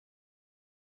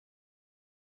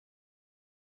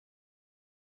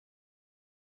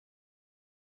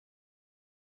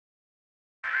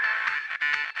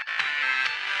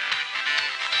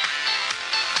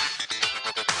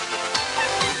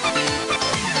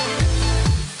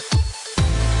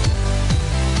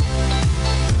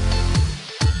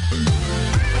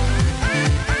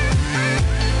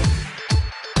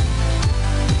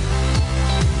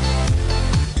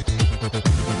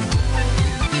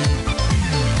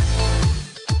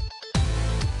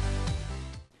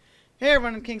Hey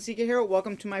everyone, I'm King Seeker here.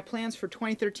 Welcome to my plans for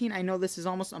 2013. I know this is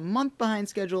almost a month behind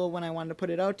schedule when I wanted to put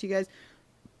it out to you guys,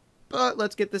 but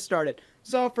let's get this started.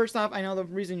 So first off, I know the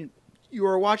reason you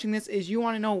are watching this is you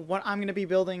want to know what I'm going to be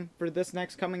building for this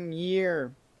next coming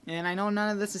year. And I know none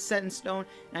of this is set in stone,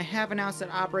 and I have announced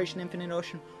that Operation Infinite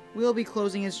Ocean will be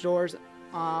closing its doors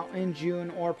in June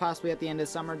or possibly at the end of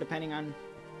summer, depending on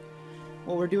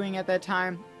what we're doing at that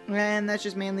time. And that's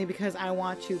just mainly because I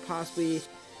want to possibly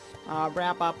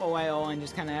wrap up OIO and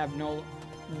just kind of have no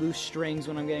loose strings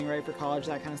when I'm getting ready for college,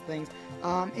 that kind of things.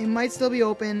 It might still be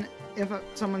open if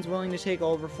someone's willing to take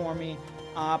over for me,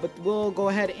 but we'll go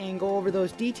ahead and go over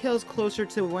those details closer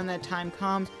to when that time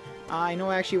comes. I know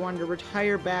I actually wanted to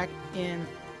retire back in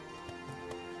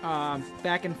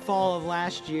fall of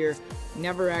last year.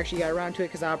 Never actually got around to it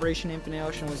because Operation Infinite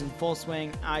Ocean was in full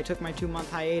swing. I took my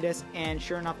 2-month hiatus, and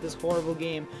sure enough, this horrible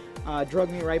game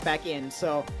drugged me right back in.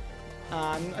 So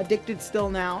I'm addicted still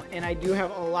now, and I do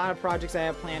have a lot of projects I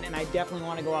have planned, and I definitely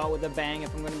want to go out with a bang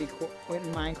if I'm going to be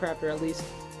quitting Minecraft, or at least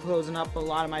closing up a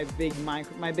lot of my biggest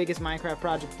Minecraft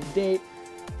project to date.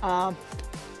 And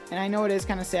I know it is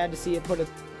kind of sad to see it put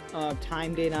a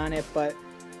time date on it, but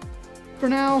for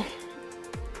now,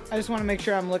 I just want to make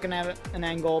sure I'm looking at an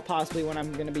end goal possibly when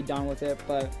I'm going to be done with it.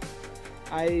 But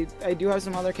I do have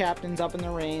some other captains up in the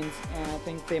reins, and I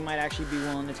think they might actually be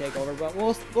willing to take over. But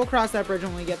we'll cross that bridge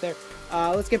when we get there.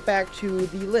 Let's get back to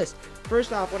the list.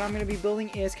 First off, what I'm going to be building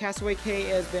is Castaway Cay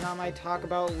has been on my talk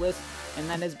about list, and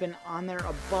that has been on there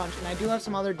a bunch. And I do have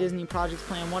some other Disney projects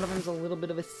planned. One of them is a little bit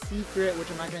of a secret,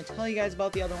 which I'm not going to tell you guys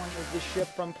about. The other one is the ship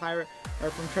from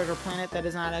Treasure Planet. That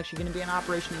is not actually going to be an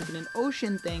Operation Infinite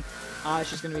Ocean thing. It's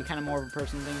just going to be kind of more of a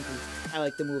person thing because I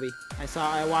like the movie.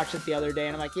 I watched it the other day,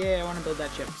 and I'm like, yeah, I want to build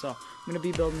that ship. So I'm going to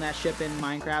be building that ship in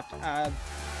Minecraft.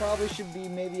 Probably should be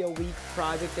maybe a week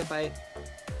project if I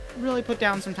really put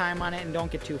down some time on it and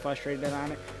don't get too frustrated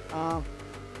on it.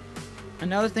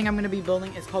 Another thing I'm going to be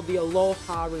building is called the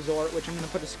Aloha Resort, which I'm going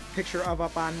to put a picture of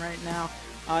up on right now.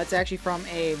 It's actually from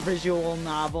a visual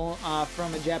novel,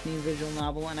 from a Japanese visual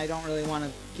novel, and I don't really want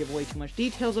to give away too much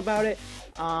details about it,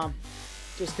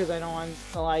 just because I don't want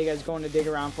a lot of you guys going to dig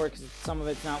around for it, because some of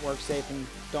it's not work safe, and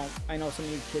I know some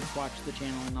of you kids watch the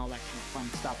channel and all that kind of fun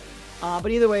stuff.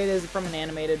 But either way, it is from an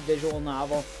animated visual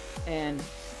novel, and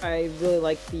I really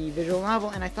like the visual novel,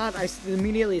 and I thought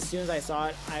immediately as soon as I saw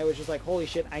it, I was just like, holy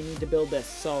shit, I need to build this.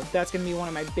 So that's going to be one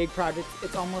of my big projects.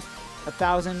 It's almost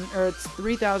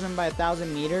 3,000 by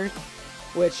 1,000 meters,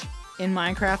 which in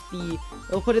Minecraft,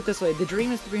 we'll put it this way, the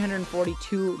dream is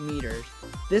 342 meters.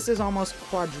 This is almost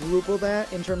quadruple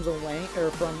that in terms of length,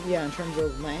 in terms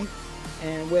of length,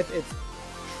 and width it's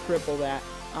triple that.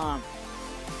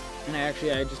 And I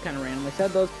just kind of randomly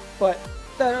said those, but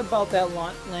about that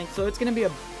length, so it's going to be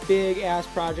a big ass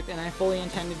project, and I fully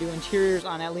intend to do interiors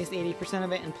on at least 80%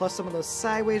 of it, and plus some of those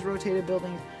sideways rotated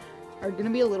buildings are going to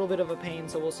be a little bit of a pain,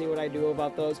 so we'll see what I do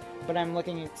about those. But I'm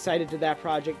looking excited to that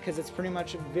project because it's pretty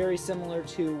much very similar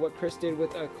to what Chris did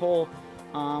with Cole,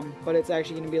 but it's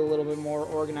actually going to be a little bit more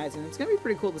organized, and it's going to be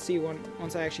pretty cool to see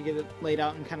once I actually get it laid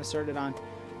out and kind of started on.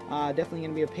 Definitely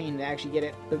going to be a pain to actually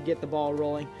get the ball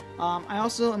rolling. I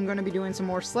also am going to be doing some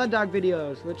more sled dog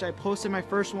videos, which I posted my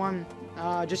first one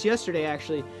just yesterday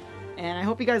actually, and I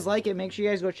hope you guys like it. Make sure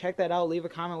you guys go check that out. Leave a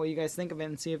comment what you guys think of it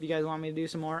and see if you guys want me to do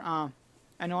some more.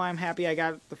 I know I'm happy I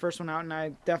got the first one out, and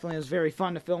it was very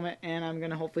fun to film it, and I'm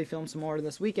going to hopefully film some more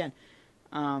this weekend.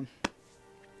 But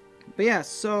yeah,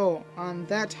 so on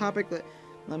that topic,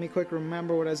 let me quick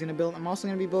remember what I was going to build. I'm also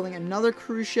going to be building another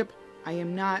cruise ship. I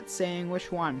am not saying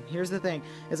which one. Here's the thing.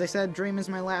 As I said, Dream is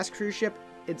my last cruise ship.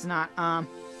 It's not.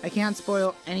 I can't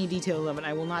spoil any details of it.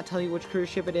 I will not tell you which cruise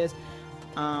ship it is.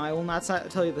 I will not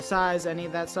tell you the size, any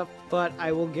of that stuff, but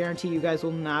I will guarantee you guys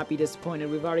will not be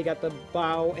disappointed. We've already got the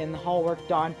bow and the hull work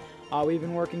done. We've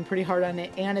been working pretty hard on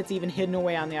it, and it's even hidden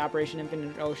away on the Operation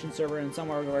Infinite Ocean server and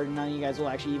somewhere where none of you guys will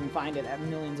actually even find it, at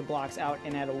millions of blocks out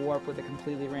and at a warp with a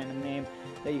completely random name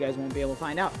that you guys won't be able to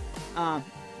find out.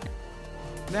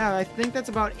 Yeah, I think that's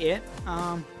about it.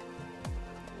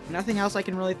 Nothing else I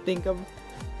can really think of.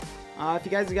 If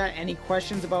you guys got any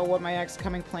questions about what my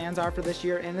upcoming plans are for this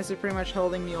year, and this is pretty much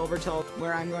holding me over till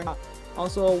where I'm going.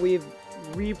 Also, we've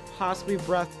possibly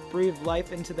breathed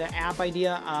life into the app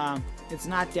idea. It's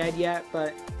not dead yet,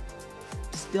 but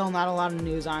still not a lot of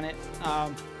news on it.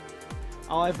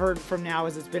 All I've heard from now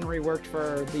is it's been reworked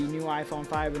for the new iPhone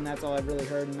 5, and that's all I've really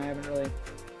heard, and I haven't really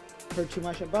heard too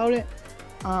much about it.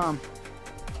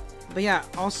 But yeah,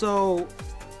 also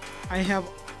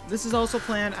this is also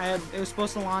planned. It was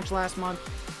supposed to launch last month.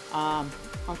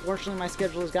 Unfortunately, my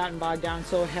schedule has gotten bogged down,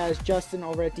 so has Justin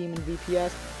over at Demon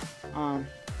VPS.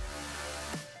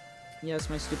 Yes,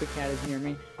 my stupid cat is near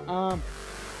me.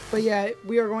 But yeah,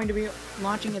 we are going to be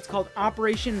launching, it's called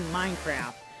Operation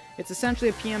Minecraft. It's essentially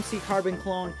a PMC carbon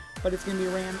clone, but it's going to be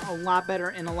ran a lot better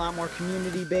and a lot more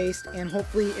community based, and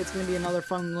hopefully it's going to be another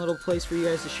fun little place for you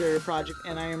guys to share your project,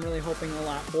 and I am really hoping a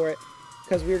lot for it,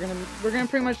 because we're gonna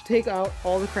pretty much take out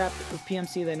all the crap with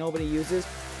PMC that nobody uses.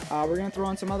 We're going to throw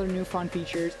in some other new fun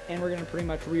features, and we're going to pretty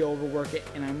much re-overwork it,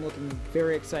 and I'm looking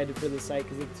very excited for this site,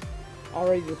 because it's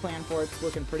already the plan for it's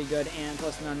looking pretty good, and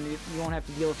plus you won't have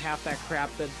to deal with half that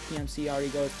crap that PMC already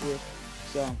goes through.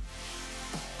 So,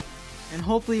 and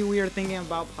hopefully we are thinking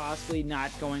about possibly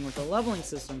not going with a leveling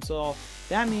system, so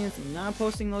that means not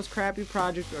posting those crappy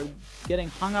projects or getting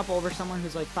hung up over someone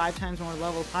who's like 5 times more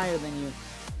levels higher than you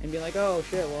and be like, oh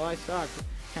shit, well I suck,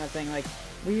 kind of thing. Like,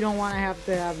 we don't want to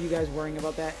have you guys worrying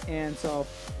about that, and so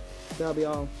that'll be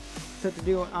all set to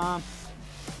do.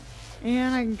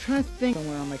 And I'm trying to think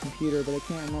somewhere on my computer, but I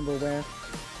can't remember where.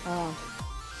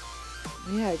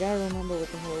 Yeah, I gotta remember what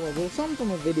the hell it was. It was something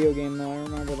from a video game, though. I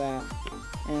remember that.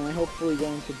 And I'm hopefully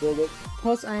going to build it.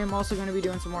 Plus, I am also going to be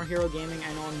doing some more hero gaming.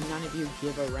 I know none of you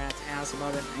give a rat's ass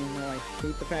about it. I know I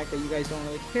hate the fact that you guys don't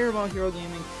really care about hero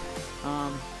gaming.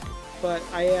 But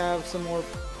I have some more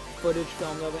footage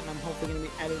filmed of it, and I'm hopefully going to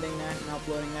be editing that and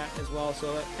uploading that as well.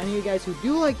 So that any of you guys who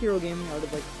do like hero gaming, out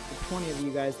of like the 20 of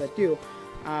you guys that do,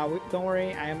 don't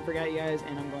worry, I haven't forgot you guys,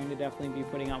 and I'm going to definitely be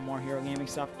putting out more hero gaming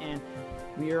stuff. And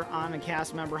we are on a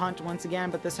cast member hunt once again,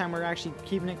 but this time we're actually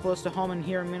keeping it close to home and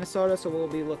here in Minnesota, so we'll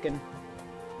be looking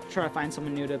to try to find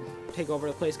someone new to take over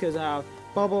the place, because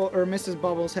Mrs.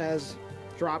 Bubbles has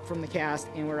dropped from the cast,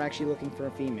 and we're actually looking for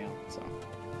a female, so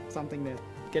something to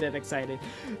get it excited.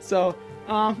 So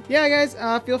yeah guys,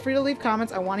 feel free to leave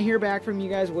comments. I want to hear back from you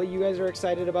guys, what you guys are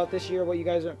excited about this year, what you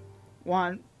guys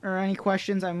want, or any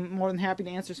questions. I'm more than happy to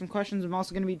answer some questions. I'm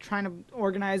also going to be trying to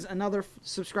organize another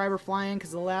subscriber fly-in,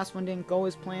 because the last one didn't go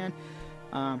as planned.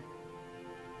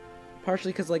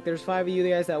 Partially because like there's 5 of you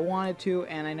guys that wanted to,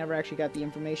 and I never actually got the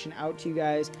information out to you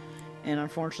guys, and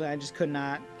unfortunately I just could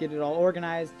not get it all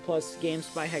organized. Plus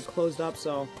GameSpy had closed up,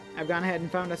 so I've gone ahead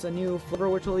and found us a new flavor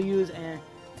which we'll use, and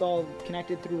it's all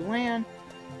connected through LAN.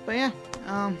 But yeah,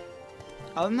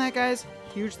 other than that guys,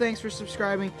 huge thanks for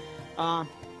subscribing.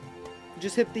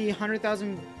 Just hit the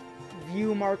 100,000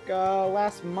 view mark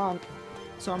last month,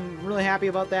 so I'm really happy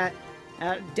about that.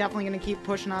 Definitely going to keep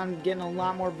pushing on, getting a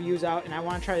lot more views out, and I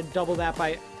want to try to double that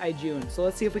by June. So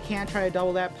let's see if we can try to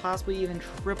double that, possibly even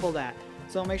triple that.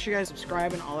 So make sure you guys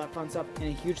subscribe and all that fun stuff, and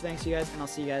a huge thanks to you guys, and I'll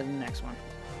see you guys in the next one.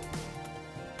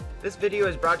 This video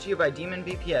is brought to you by Demon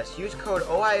VPS. Use code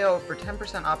OIO for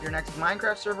 10% off your next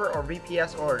Minecraft server or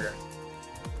VPS order.